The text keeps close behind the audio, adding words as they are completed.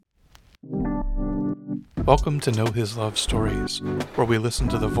Welcome to Know His Love Stories, where we listen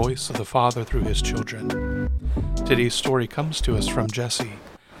to the voice of the Father through his children. Today's story comes to us from Jesse.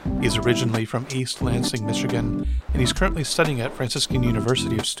 He's originally from East Lansing, Michigan, and he's currently studying at Franciscan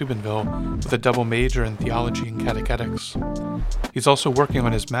University of Steubenville with a double major in theology and catechetics. He's also working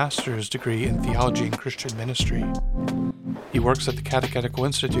on his master's degree in theology and Christian ministry. He works at the Catechetical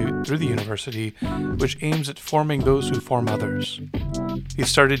Institute through the university, which aims at forming those who form others. He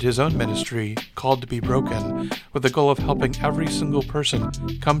started his own ministry, Called to Be Broken, with the goal of helping every single person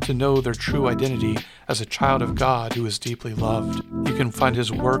come to know their true identity as a child of God who is deeply loved. You can find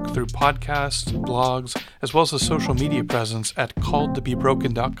his work through podcasts, blogs, as well as a social media presence at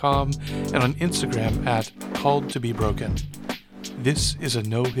calledtobebroken.com and on Instagram at calledtobebroken. This is a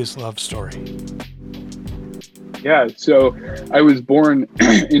Know His Love story. Yeah, so I was born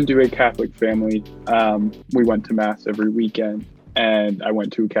into a Catholic family. We went to Mass every weekend, and I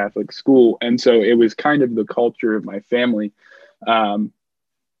went to a Catholic school. And so it was kind of the culture of my family that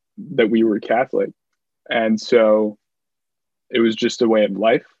we were Catholic. And so it was just a way of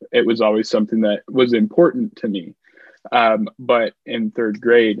life. It was always something that was important to me. But in third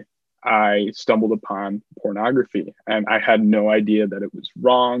grade, I stumbled upon pornography, and I had no idea that it was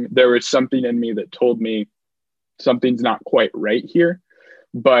wrong. There was something in me that told me something's not quite right here,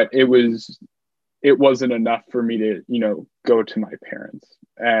 but it wasn't enough for me to, go to my parents.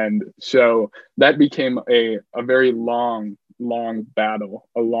 And so that became a very long battle,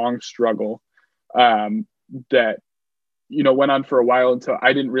 a long struggle that, went on for a while until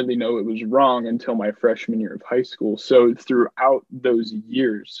I didn't really know it was wrong until my freshman year of high school. So throughout those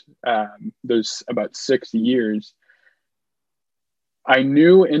years, those about 6 years, I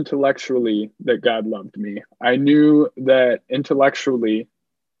knew intellectually that God loved me. I knew that intellectually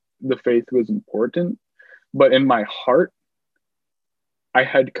the faith was important, but in my heart, I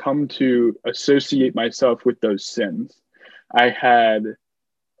had come to associate myself with those sins. I had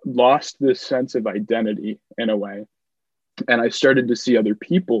lost this sense of identity in a way, and I started to see other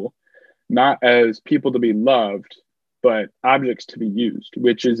people not as people to be loved, but objects to be used,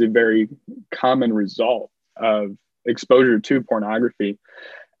 which is a very common result of exposure to pornography.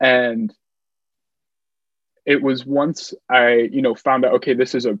 And it was once I, found out, okay,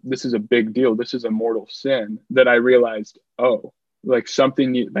 this is a big deal. This is a mortal sin, that I realized, I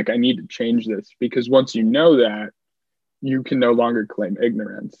need to change this, because once you know that, you can no longer claim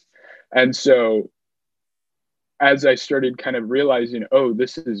ignorance. And so as I started kind of realizing,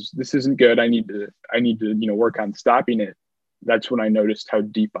 this isn't good, I need to, work on stopping it. That's when I noticed how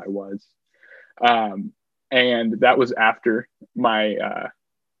deep I was. And that was after my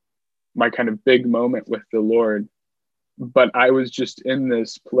kind of big moment with the Lord. But I was just in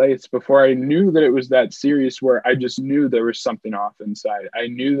this place before I knew that it was that serious, where I just knew there was something off inside. I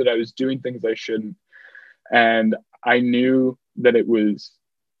knew that I was doing things I shouldn't. And I knew that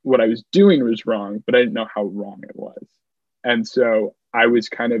what I was doing was wrong, but I didn't know how wrong it was. And so I was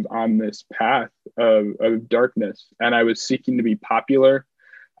kind of on this path of darkness, and I was seeking to be popular.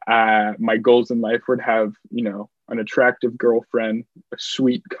 My goals in life would have, an attractive girlfriend, a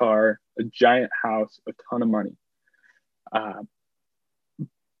sweet car, a giant house, a ton of money.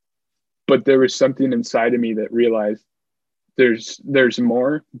 But there was something inside of me that realized there's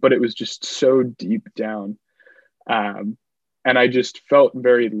more, but it was just so deep down. And I just felt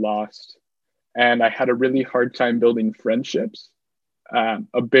very lost, and I had a really hard time building friendships.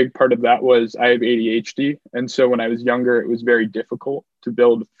 A big part of that was I have ADHD. And so when I was younger, it was very difficult to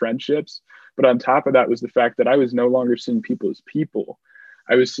build friendships. But on top of that was the fact that I was no longer seeing people as people.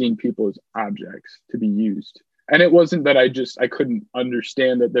 I was seeing people as objects to be used. And it wasn't that I couldn't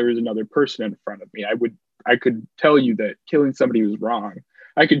understand that there was another person in front of me. I could tell you that killing somebody was wrong.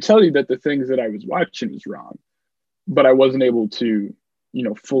 I could tell you that the things that I was watching was wrong, but I wasn't able to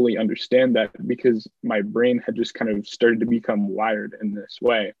fully understand that, because my brain had just kind of started to become wired in this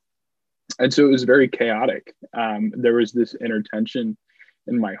way. And so it was very chaotic. There was this inner tension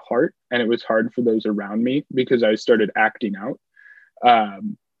in my heart, and it was hard for those around me, because I started acting out,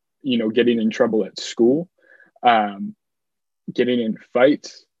 getting in trouble at school, getting in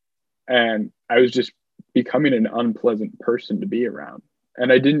fights, and I was just becoming an unpleasant person to be around.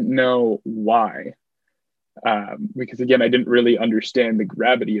 And I didn't know why. Because again, I didn't really understand the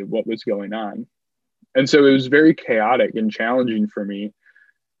gravity of what was going on. And so it was very chaotic and challenging for me,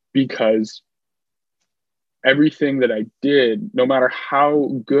 because everything that I did, no matter how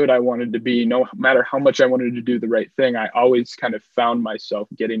good I wanted to be, no matter how much I wanted to do the right thing, I always kind of found myself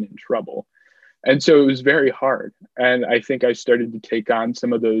getting in trouble. And so it was very hard. And I think I started to take on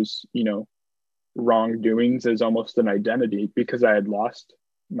some of those, wrongdoings as almost an identity, because I had lost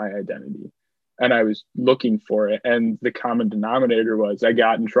my identity. and I was looking for it. And the common denominator was I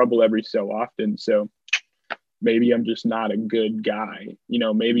got in trouble every so often. So maybe I'm just not a good guy.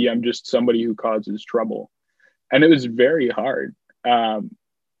 Maybe I'm just somebody who causes trouble. And it was very hard,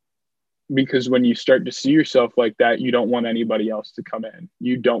 because when you start to see yourself like that, you don't want anybody else to come in.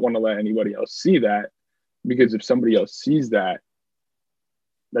 You don't want to let anybody else see that, because if somebody else sees that,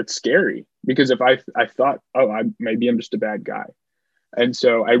 that's scary. Because if I thought, maybe I'm just a bad guy. And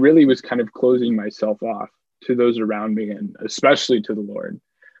so I really was kind of closing myself off to those around me, and especially to the Lord.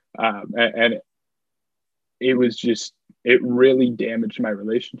 And it was just, it really damaged my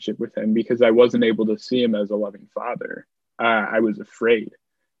relationship with him, because I wasn't able to see him as a loving father. I was afraid.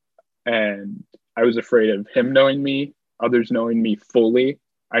 And I was afraid of him knowing me, others knowing me fully.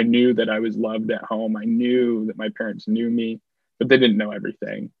 I knew that I was loved at home. I knew that my parents knew me, but they didn't know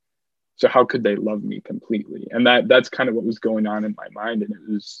everything. So how could they love me completely? And that's kind of what was going on in my mind.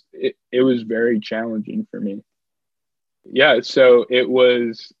 And it was very challenging for me. Yeah. So it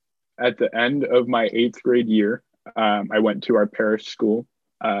was at the end of my 8th grade year. I went to our parish school.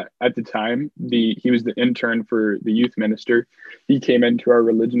 At the time, he was the intern for the youth minister. He came into our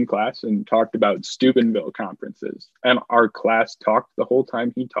religion class and talked about Steubenville conferences. And our class talked the whole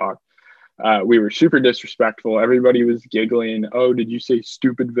time he talked. We were super disrespectful. Everybody was giggling. Oh, did you say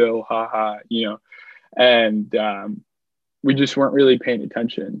Stupidville? Ha ha, and we just weren't really paying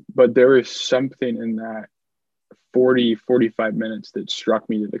attention. But there was something in that 45 minutes that struck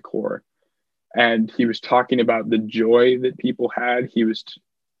me to the core. And he was talking about the joy that people had.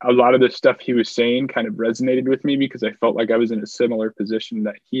 A lot of the stuff he was saying kind of resonated with me, because I felt like I was in a similar position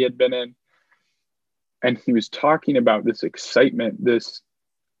that he had been in. And he was talking about this excitement, this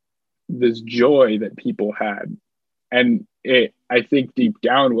joy that people had. And I think deep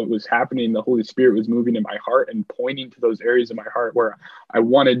down what was happening, the Holy Spirit was moving in my heart and pointing to those areas of my heart where I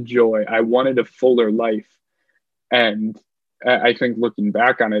wanted joy. I wanted a fuller life. And I think looking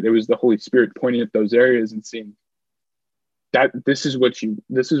back on it, it was the Holy Spirit pointing at those areas and saying, that this is what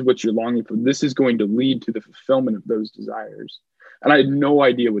you're longing for. This is going to lead to the fulfillment of those desires. And I had no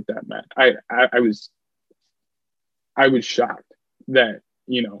idea what that meant. I was shocked that,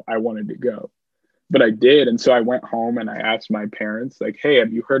 I wanted to go, but I did. And so I went home and I asked my parents, like, hey,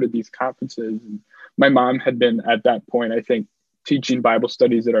 have you heard of these conferences? And my mom had been at that point, I think, teaching Bible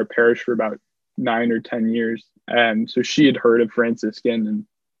studies at our parish for about 9 or 10 years. And so she had heard of Franciscan, and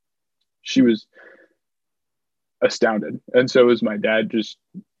she was astounded. And so was my dad. Just,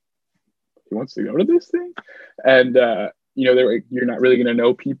 he wants to go to this thing. And they're like, you're not really going to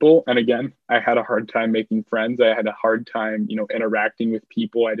know people. And again, I had a hard time making friends. I had a hard time interacting with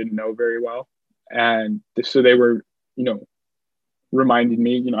people I didn't know very well. And so they were reminding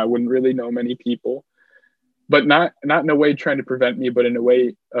me I wouldn't really know many people, but not in a way trying to prevent me, but in a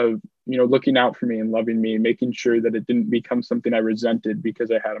way of looking out for me and loving me, making sure that it didn't become something I resented because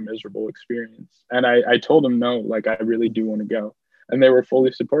I had a miserable experience. And I told them, no, like, I really do want to go. And they were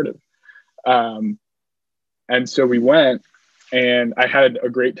fully supportive. And so we went, and I had a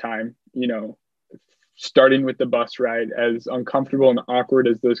great time, starting with the bus ride. As uncomfortable and awkward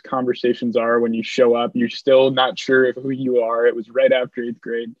as those conversations are when you show up, you're still not sure of who you are. It was right after 8th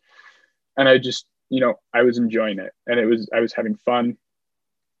grade. And I just, I was enjoying it, and I was having fun.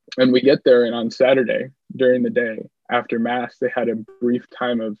 And we get there, and on Saturday during the day after Mass, they had a brief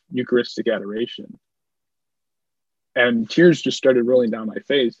time of Eucharistic adoration. And tears just started rolling down my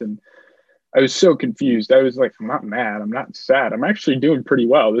face. And I was so confused. I was like, I'm not mad. I'm not sad. I'm actually doing pretty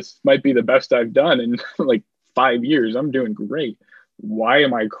well. This might be the best I've done in like 5 years. I'm doing great. Why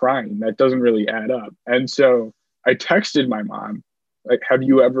am I crying? That doesn't really add up. And so I texted my mom, like, have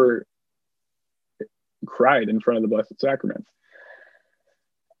you ever cried in front of the Blessed Sacrament?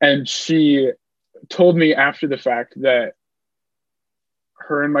 And she told me after the fact that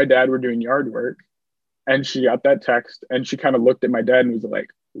her and my dad were doing yard work, and she got that text, and she kind of looked at my dad and was like,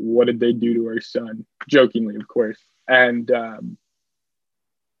 what did they do to our son? Jokingly, of course. And that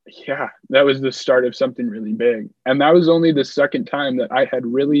was the start of something really big. And that was only the second time that I had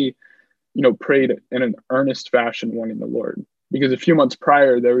really, prayed in an earnest fashion wanting the Lord. Because a few months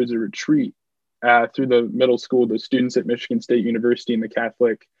prior, there was a retreat through the middle school. The students at Michigan State University and the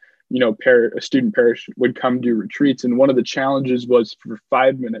Catholic, a student parish would come do retreats. And one of the challenges was for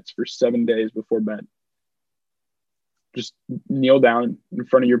 5 minutes for 7 days before bed. Just kneel down in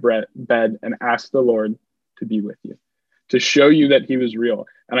front of your bed and ask the Lord to be with you, to show you that he was real.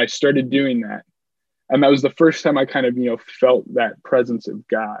 And I started doing that. And that was the first time I kind of, felt that presence of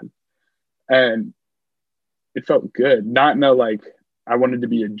God. And it felt good. Not in a, like, I wanted to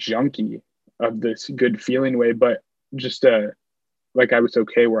be a junkie of this good feeling way, but just like I was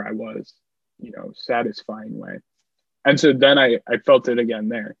okay where I was, satisfying way. And so then I felt it again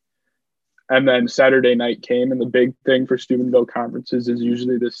there. And then Saturday night came, and the big thing for Steubenville conferences is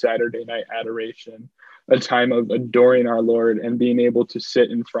usually the Saturday night adoration, a time of adoring our Lord and being able to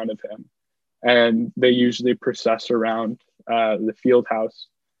sit in front of him. And they usually process around the field house.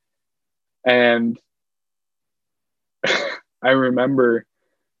 And I remember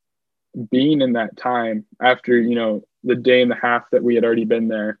being in that time after, the day and a half that we had already been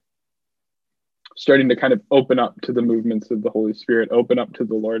there, starting to kind of open up to the movements of the Holy Spirit, open up to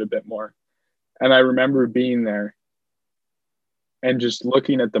the Lord a bit more. And I remember being there and just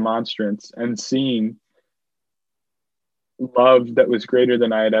looking at the monstrance and seeing love that was greater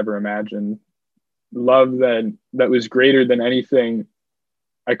than I had ever imagined, love that was greater than anything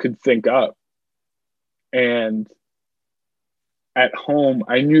I could think up. And at home,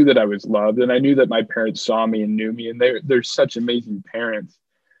 I knew that I was loved, and I knew that my parents saw me and knew me, and they're such amazing parents.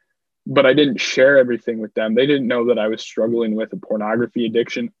 But I didn't share everything with them. They didn't know that I was struggling with a pornography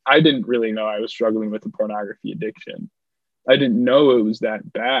addiction. I didn't really know I was struggling with a pornography addiction. I didn't know it was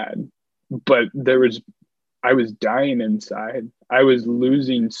that bad, but I was dying inside. I was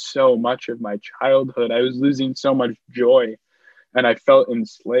losing so much of my childhood. I was losing so much joy, and I felt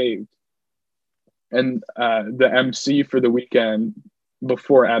enslaved. And the MC for the weekend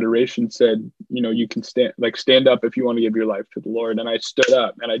before adoration said, you can stand up if you want to give your life to the Lord. And I stood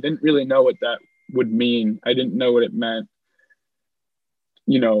up, and I didn't really know what that would mean. I didn't know what it meant,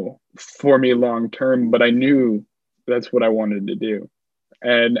 for me long term, but I knew that's what I wanted to do.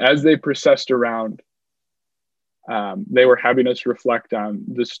 And as they processed around, they were having us reflect on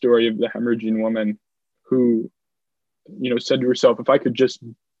the story of the hemorrhaging woman who, said to herself, if I could just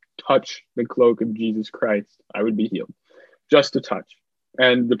touch the cloak of Jesus Christ, I would be healed. Just a touch.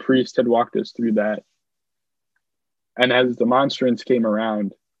 And the priest had walked us through that. And as the monstrance came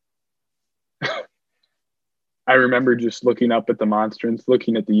around, I remember just looking up at the monstrance,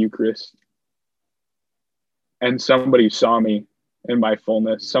 looking at the Eucharist. And somebody saw me in my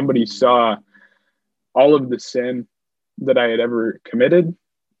fullness. Somebody saw all of the sin that I had ever committed,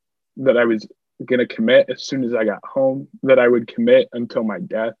 that I was going to commit as soon as I got home, that I would commit until my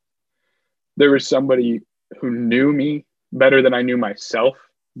death. There was somebody who knew me better than I knew myself,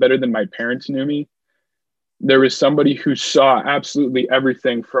 better than my parents knew me. There was somebody who saw absolutely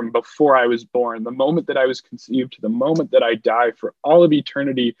everything from before I was born, the moment that I was conceived to the moment that I die, for all of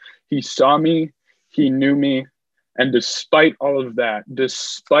eternity. He saw me, he knew me. And despite all of that,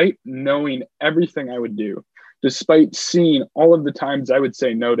 despite knowing everything I would do, despite seeing all of the times I would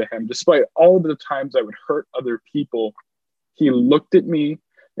say no to him, despite all of the times I would hurt other people, he looked at me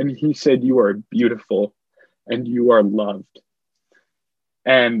and he said, "You are beautiful and you are loved."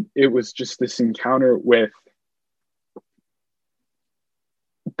 And it was just this encounter with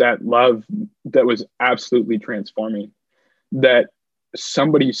that love that was absolutely transforming, that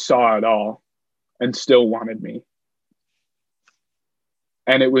somebody saw it all and still wanted me.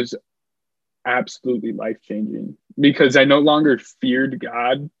 And it was absolutely life-changing, because I no longer feared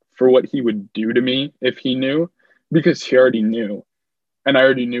God for what he would do to me if he knew, because he already knew. And I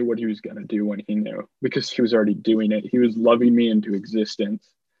already knew what he was going to do when he knew, because he was already doing it. He was loving me into existence.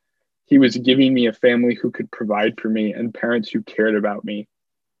 He was giving me a family who could provide for me and parents who cared about me.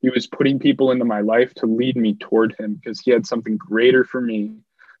 He was putting people into my life to lead me toward him, because he had something greater for me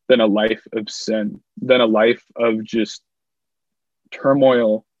than a life of sin, than a life of just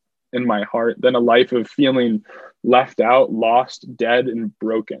turmoil in my heart, than a life of feeling left out, lost, dead, and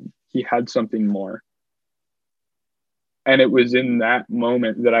broken. He had something more. And it was in that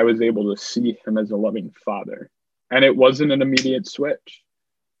moment that I was able to see him as a loving father. And it wasn't an immediate switch.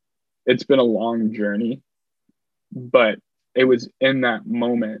 It's been a long journey, but it was in that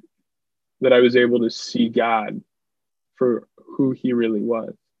moment that I was able to see God for who he really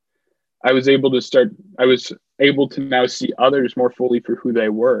was. I was able to now see others more fully for who they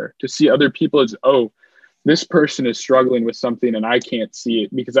were, to see other people as, oh, this person is struggling with something and I can't see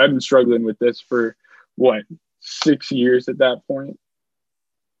it, because I've been struggling with this for 6 years at that point.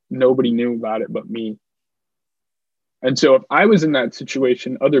 Nobody knew about it but me. And so if I was in that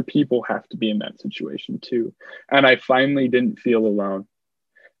situation, other people have to be in that situation too. And I finally didn't feel alone.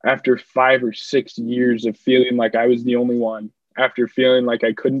 After 5 or 6 years of feeling like I was the only one, after feeling like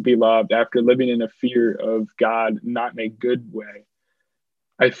I couldn't be loved, after living in a fear of God, not in a good way,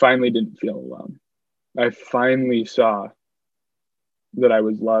 I finally didn't feel alone. I finally saw that I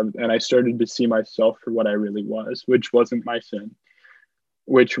was loved, and I started to see myself for what I really was, which wasn't my sin,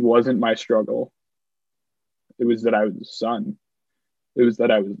 which wasn't my struggle. It was that I was a son. It was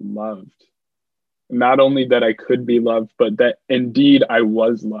that I was loved. Not only that I could be loved, but that indeed I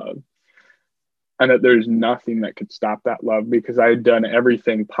was loved. and that there's nothing that could stop that love, because I had done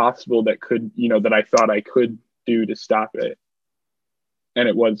everything possible that could, that I thought I could do to stop it. And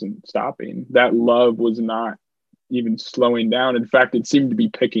it wasn't stopping. That love was not even slowing down. In fact, it seemed to be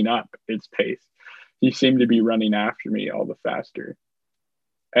picking up its pace. He seemed to be running after me all the faster.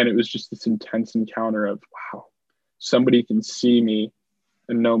 And it was just this intense encounter of, wow, somebody can see me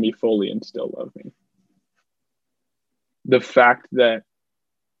and know me fully and still love me. The fact that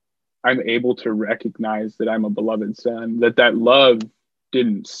I'm able to recognize that I'm a beloved son, that love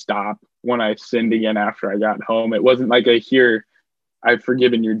didn't stop when I sinned again after I got home. It wasn't like I've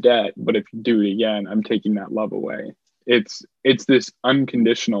forgiven your debt, but if you do it again, I'm taking that love away. It's this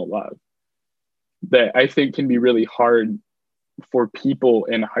unconditional love that I think can be really hard for people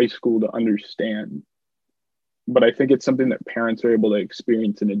in high school to understand. But I think it's something that parents are able to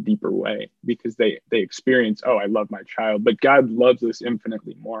experience in a deeper way, because they experience, oh, I love my child, but God loves us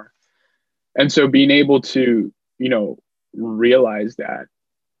infinitely more. And so being able to, realize that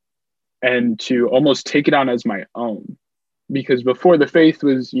and to almost take it on as my own, because before the faith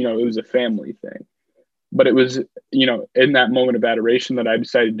was, it was a family thing, but it was, in that moment of adoration that I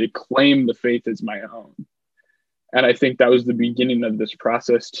decided to claim the faith as my own. And I think that was the beginning of this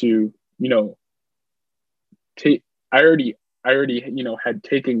process to, I already, had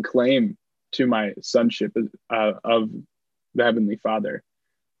taken claim to my sonship of the Heavenly Father.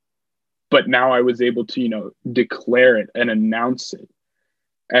 But now I was able to, declare it and announce it.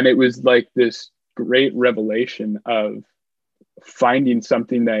 And it was like this great revelation of finding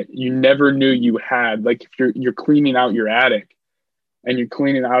something that you never knew you had. Like if you're cleaning out your attic and you're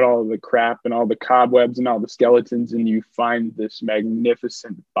cleaning out all the crap and all the cobwebs and all the skeletons, and you find this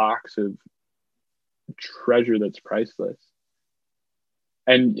magnificent box of treasure that's priceless.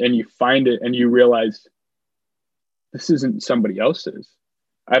 And you find it and you realize this isn't somebody else's.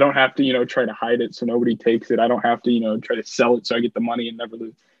 I don't have to, try to hide it so nobody takes it. I don't have to, try to sell it so I get the money and never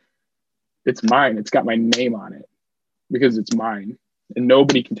lose. It's mine. It's got my name on it because it's mine, and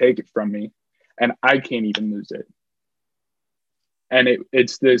nobody can take it from me, and I can't even lose it. And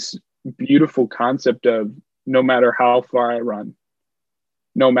it's this beautiful concept of no matter how far I run,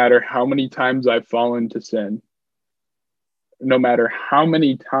 no matter how many times I've fallen to sin, no matter how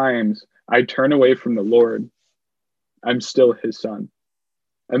many times I turn away from the Lord, I'm still his son.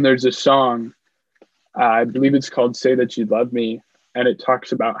 And there's a song, I believe it's called Say That You Love Me. And it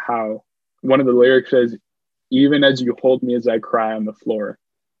talks about how one of the lyrics says, even as you hold me as I cry on the floor,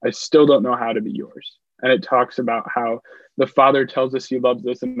 I still don't know how to be yours. And it talks about how the Father tells us he loves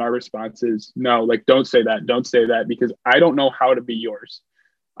us, and our response is, no, like, don't say that, because I don't know how to be yours.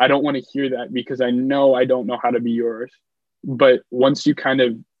 I don't want to hear that because I know I don't know how to be yours. But once you kind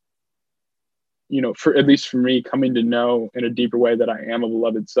of, for at least for me, coming to know in a deeper way that I am a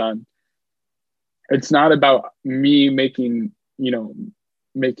beloved son, it's not about me making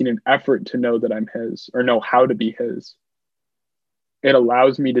an effort to know that I'm his or know how to be his. It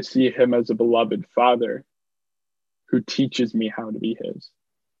allows me to see him as a beloved father who teaches me how to be his.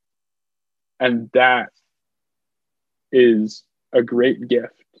 And that is a great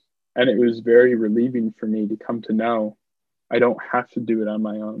gift. And it was very relieving for me to come to know I don't have to do it on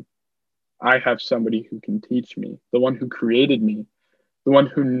my own. I have somebody who can teach me, the one who created me, the one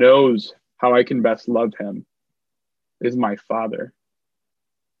who knows how I can best love him is my Father.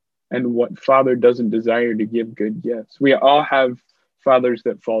 And what father doesn't desire to give good gifts? We all have fathers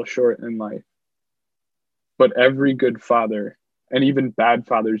that fall short in life. But every good father, and even bad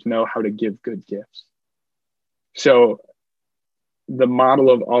fathers, know how to give good gifts. So the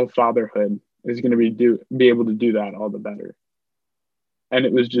model of all fatherhood is going to be able to do that all the better. And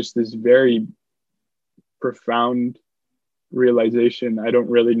it was just this very profound realization. I don't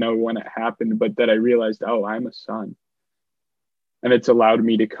really know when it happened, but that I realized, oh, I'm a son. And it's allowed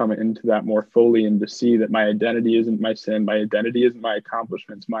me to come into that more fully and to see that my identity isn't my sin. My identity isn't my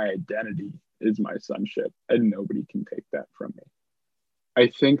accomplishments. My identity is my sonship, and nobody can take that from me. I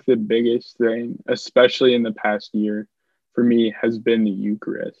think the biggest thing, especially in the past year for me, has been the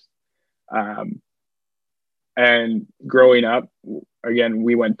Eucharist. And growing up, again,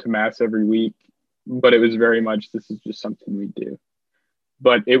 we went to Mass every week, but it was very much, this is just something we do.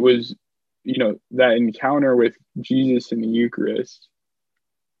 But it was, that encounter with Jesus in the Eucharist,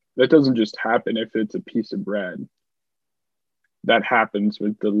 that doesn't just happen if it's a piece of bread. That happens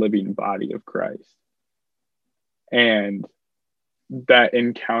with the living body of Christ. And that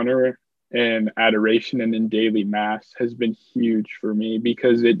encounter in adoration and in daily Mass has been huge for me,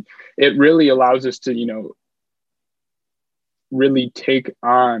 because it really allows us to, really take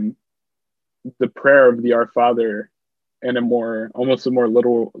on the prayer of the Our Father in almost a more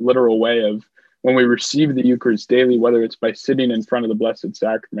literal way of when we receive the Eucharist daily, whether it's by sitting in front of the Blessed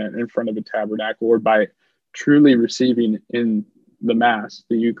Sacrament, in front of a tabernacle, or by truly receiving in the Mass,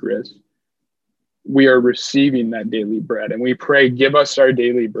 the Eucharist, we are receiving that daily bread. And we pray, give us our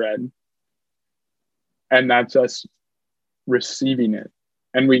daily bread. And that's us receiving it.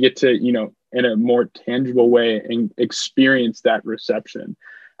 And we get to, in a more tangible way and experience that reception.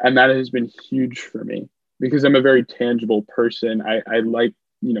 And that has been huge for me because I'm a very tangible person. I like,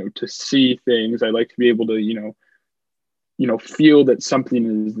 to see things. I like to be able to, feel that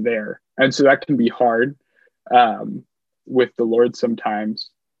something is there. And so that can be hard with the Lord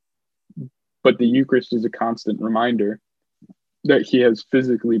sometimes. But the Eucharist is a constant reminder that he has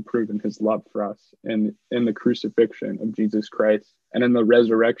physically proven his love for us in the crucifixion of Jesus Christ and in the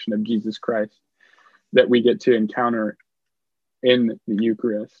resurrection of Jesus Christ that we get to encounter in the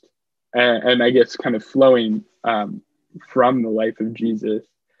Eucharist. And I guess kind of flowing from the life of Jesus,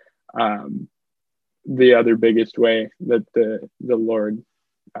 the other biggest way that the Lord,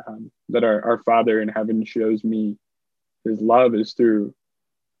 that our Father in heaven shows me his love is through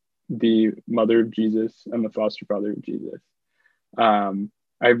the mother of Jesus and the foster father of Jesus.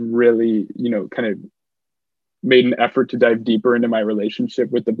 I've really, kind of made an effort to dive deeper into my relationship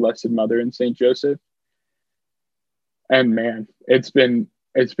with the Blessed Mother and Saint Joseph. And man, it's been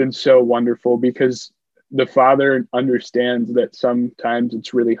so wonderful because the Father understands that sometimes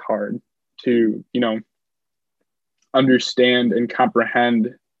it's really hard to, understand and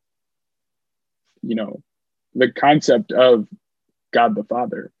comprehend, the concept of God the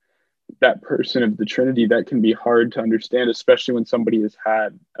Father, that person of the Trinity. That can be hard to understand, especially when somebody has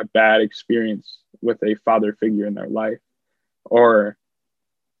had a bad experience with a father figure in their life, or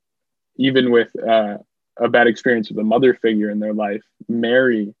even with a bad experience with a mother figure in their life.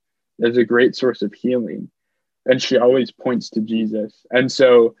 Mary is a great source of healing, and she always points to Jesus. And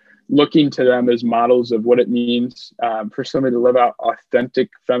so looking to them as models of what it means for somebody to live out authentic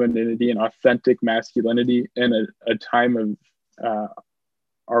femininity and authentic masculinity in a time of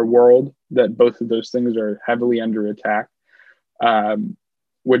our world that both of those things are heavily under attack,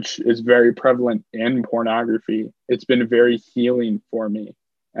 which is very prevalent in pornography. It's been very healing for me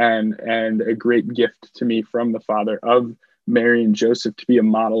and a great gift to me from the Father of Mary and Joseph to be a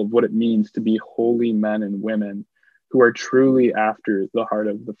model of what it means to be holy men and women who are truly after the heart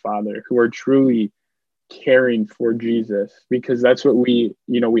of the Father, who are truly caring for Jesus, because that's what we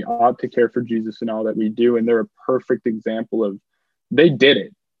ought to care for Jesus in all that we do. And they're a perfect example of, they did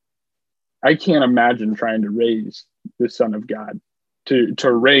it. I can't imagine trying to raise the Son of God, to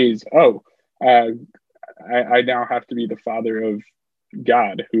raise, I now have to be the father of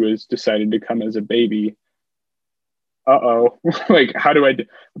God who has decided to come as a baby. Like, how do I do?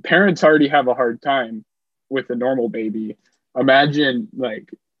 Parents already have a hard time with a normal baby. Imagine like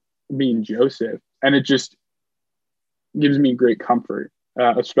being Joseph. And it just gives me great comfort,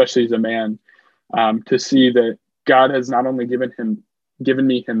 especially as a man, to see that God has not only given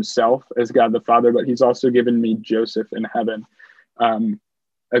me himself as God the Father, but he's also given me Joseph in heaven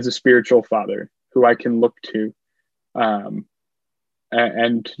as a spiritual father who I can look to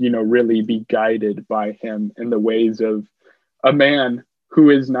and really be guided by him in the ways of a man who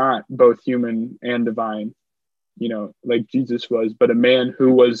is not both human and divine, like Jesus was, but a man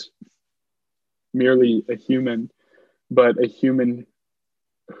who was merely a human, but a human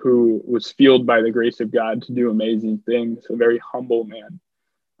who was fueled by the grace of God to do amazing things, a very humble man.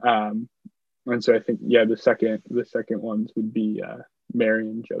 And so I think, the second ones would be Mary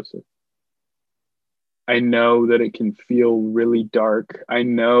and Joseph. I know that it can feel really dark. I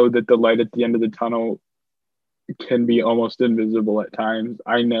know that the light at the end of the tunnel can be almost invisible at times.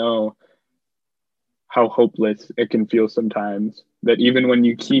 I know how hopeless it can feel sometimes, that even when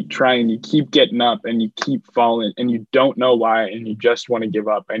you keep trying, you keep getting up and you keep falling and you don't know why, and you just want to give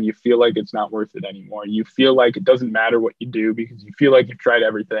up and you feel like it's not worth it anymore. You feel like it doesn't matter what you do because you feel like you've tried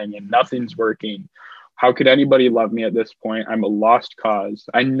everything and nothing's working. How could anybody love me at this point? I'm a lost cause.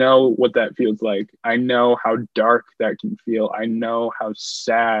 I know what that feels like. I know how dark that can feel. I know how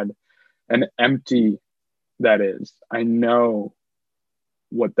sad and empty that is. I know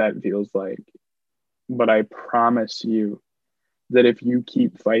what that feels like. But I promise you that if you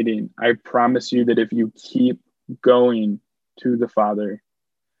keep fighting, I promise you that if you keep going to the Father,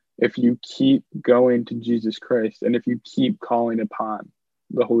 if you keep going to Jesus Christ, and if you keep calling upon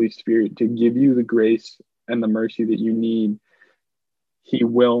the Holy Spirit to give you the grace and the mercy that you need, he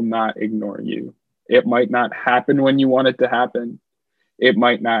will not ignore you. It might not happen when you want it to happen. It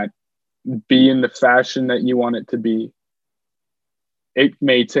might not be in the fashion that you want it to be. It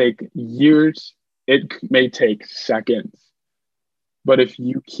may take years. It may take seconds, But if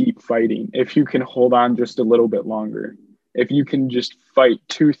you keep fighting, if you can hold on just a little bit longer, if you can just fight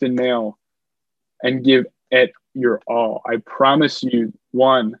tooth and nail and give it your all, I promise you,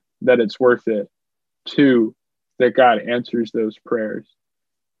 1, that it's worth it. 2, that God answers those prayers.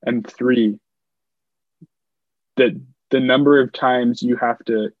 And 3, that the number of times you have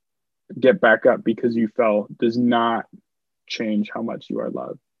to get back up because you fell does not change how much you are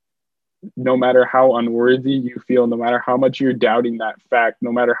loved. No matter how unworthy you feel, no matter how much you're doubting that fact,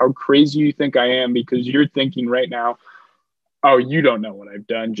 no matter how crazy you think I am, because you're thinking right now, oh, you don't know what I've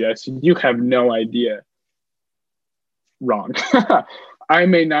done, Jesse. You have no idea. Wrong. I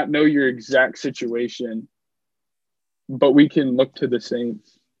may not know your exact situation, but we can look to the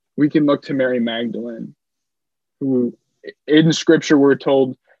saints. We can look to Mary Magdalene, who in scripture we're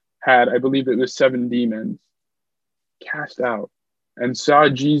told had, I believe it was 7 demons cast out, and saw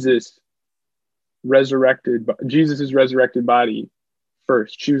Jesus' resurrected body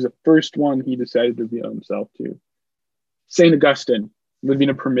first. She was the first one he decided to reveal himself to. St. Augustine, living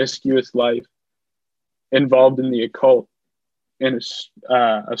a promiscuous life, involved in the occult, in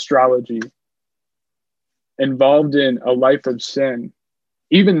astrology, involved in a life of sin,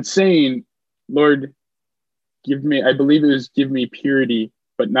 even saying, Lord, give me purity,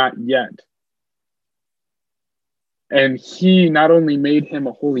 but not yet. And he not only made him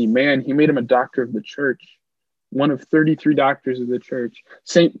a holy man, he made him a doctor of the church, one of 33 doctors of the church.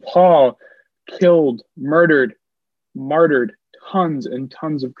 St. Paul killed, murdered, martyred tons and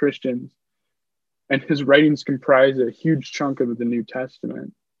tons of Christians. And his writings comprise a huge chunk of the New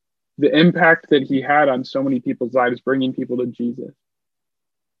Testament. The impact that he had on so many people's lives, bringing people to Jesus.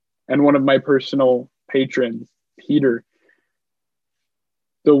 And one of my personal patrons, Peter,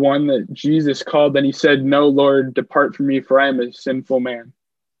 the one that Jesus called, and he said, no, Lord, depart from me, for I am a sinful man.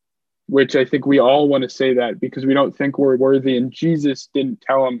 Which I think we all want to say that because we don't think we're worthy. And Jesus didn't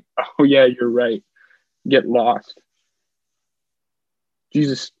tell him, oh yeah, you're right, get lost.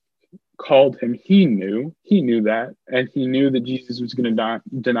 Jesus called him. He knew that. And he knew that Jesus was going to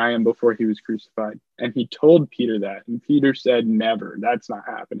deny him before he was crucified. And he told Peter that. And Peter said, never, that's not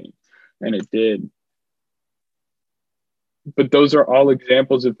happening. And it did. But those are all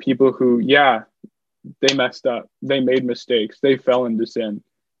examples of people who, yeah, they messed up. They made mistakes. They fell into sin.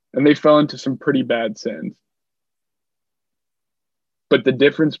 And they fell into some pretty bad sins. But the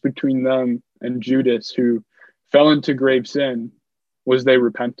difference between them and Judas, who fell into grave sin, was they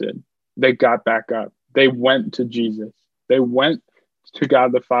repented. They got back up. They went to Jesus. They went to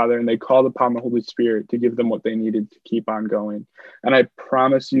God the Father, and they called upon the Holy Spirit to give them what they needed to keep on going. And I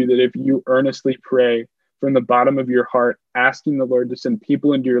promise you that if you earnestly pray from the bottom of your heart, asking the Lord to send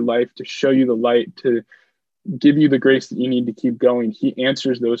people into your life to show you the light, to give you the grace that you need to keep going, he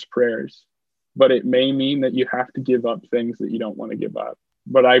answers those prayers. But it may mean that you have to give up things that you don't want to give up.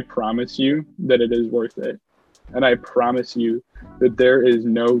 But I promise you that it is worth it. And I promise you that there is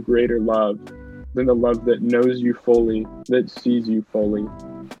no greater love than the love that knows you fully, that sees you fully,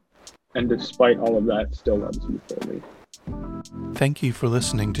 and despite all of that, still loves you fully. Thank you for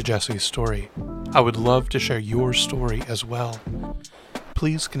listening to Jesse's story. I would love to share your story as well.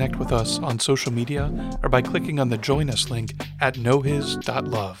 Please connect with us on social media or by clicking on the Join Us link at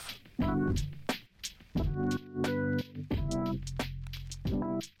knowhis.love.